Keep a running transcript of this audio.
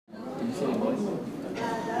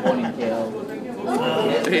Born in KL.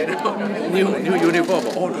 New uniform.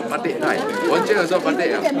 Oh, batik kan. Once also batik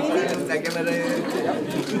ya.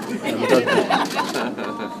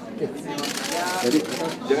 Jadi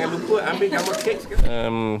jangan lupa ambil gambar kek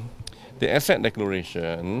sekarang. The asset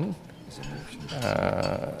declaration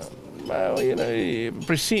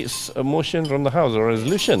precedes a motion from the House, a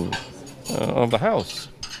resolution of the House.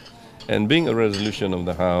 And being a resolution of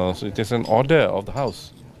the House, it is an order of the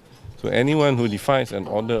House. So anyone who defies an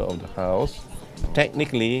order of the House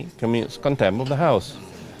technically commits contempt of the House.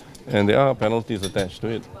 And there are penalties attached to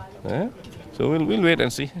it. So we'll wait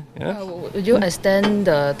and see. Would you extend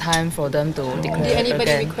the time for them to declare? Did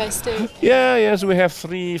anybody again? request it? Yes, we have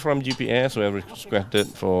 3 from GPS who have requested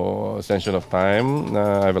for extension of time.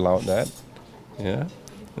 I've allowed that.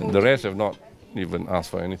 The rest have not even asked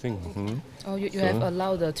for anything. Oh, you have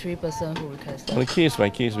allowed the 3 persons who requested? On a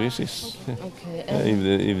case-by-case basis. Okay.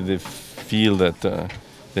 If they feel that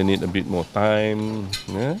they need a bit more time,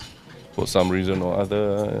 for some reason or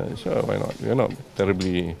other, sure, why not? We're not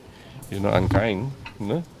terribly, unkind.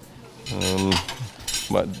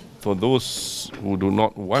 But for those who do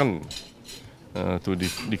not want to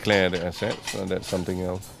declare the assets, that's something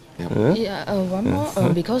else. One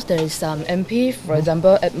more, because there is some MP, for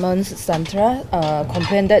example, Edmund Santra,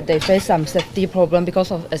 complained that they face some safety problem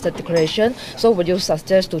because of asset declaration. So would you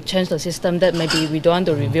suggest to change the system that maybe we don't want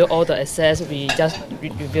to reveal all the assets, we just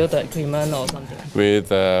reveal the agreement or something? With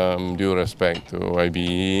due respect to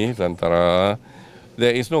YB, Santra,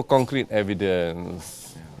 there is no concrete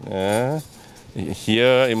evidence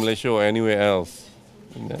here in Malaysia or anywhere else.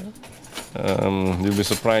 You'll be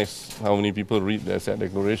surprised how many people read the asset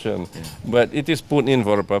declaration, but it is put in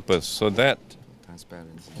for a purpose so that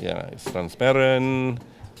Transparency. it's transparent,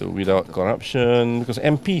 so without corruption, because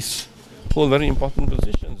MPs hold very important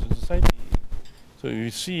positions in society. So if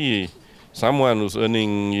you see someone who's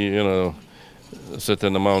earning, a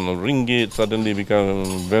certain amount of ringgit suddenly become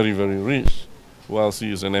very, very rich, whilst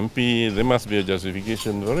he is an MP, there must be a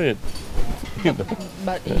justification for it.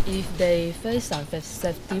 But if they face some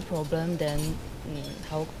safety problem, then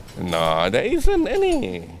how? No, there isn't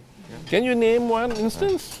any. Can you name one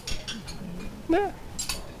instance?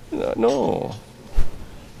 No.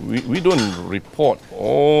 We don't report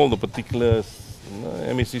all the particulars.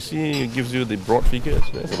 MACC gives you the broad figures.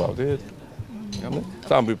 That's about it.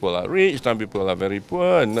 Some people are rich, some people are very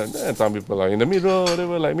poor, and some people are in the middle,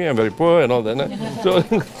 whatever, like me, I'm very poor and all that. So,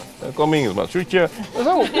 Coming is much richer.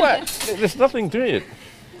 So, what? There's nothing to it.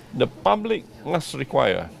 The public must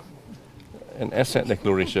require an asset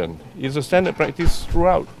declaration. It's a standard practice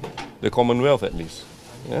throughout the Commonwealth, at least.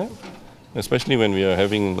 Especially when we are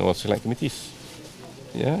having select committees.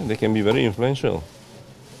 They can be very influential.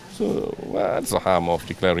 So, what's the harm of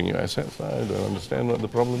declaring your assets? I don't understand what the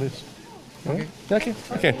problem is. Okay, thank you.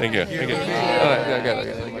 All right,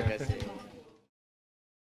 okay.